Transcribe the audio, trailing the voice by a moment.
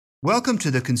Welcome to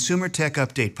the Consumer Tech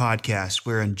Update podcast,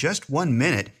 where in just 1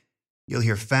 minute, you'll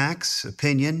hear facts,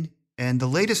 opinion, and the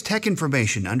latest tech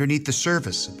information underneath the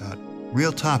surface about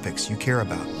real topics you care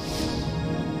about.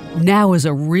 Now is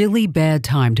a really bad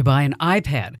time to buy an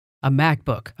iPad, a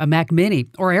MacBook, a Mac Mini,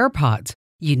 or AirPods.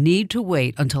 You need to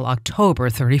wait until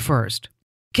October 31st.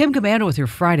 Kim Komando with your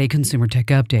Friday Consumer Tech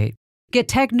Update. Get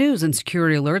tech news and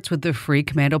security alerts with the free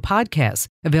Komando podcast,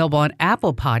 available on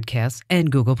Apple Podcasts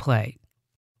and Google Play.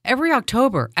 Every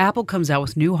October, Apple comes out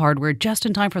with new hardware just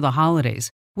in time for the holidays.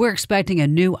 We're expecting a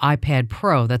new iPad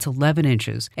Pro that's 11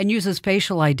 inches and uses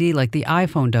Facial ID like the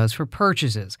iPhone does for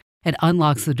purchases and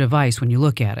unlocks the device when you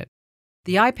look at it.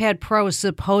 The iPad Pro is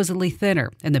supposedly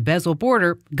thinner and the bezel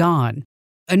border gone.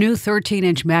 A new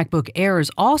 13-inch MacBook Air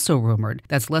is also rumored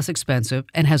that's less expensive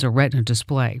and has a Retina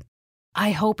display.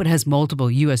 I hope it has multiple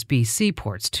USB-C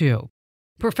ports too.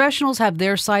 Professionals have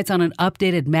their sights on an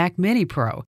updated Mac Mini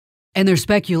Pro, and there's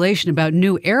speculation about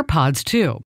new AirPods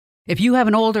too. If you have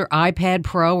an older iPad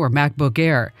Pro or MacBook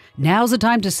Air, now's the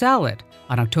time to sell it.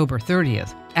 On October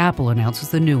 30th, Apple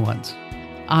announces the new ones.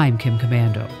 I'm Kim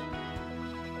Komando.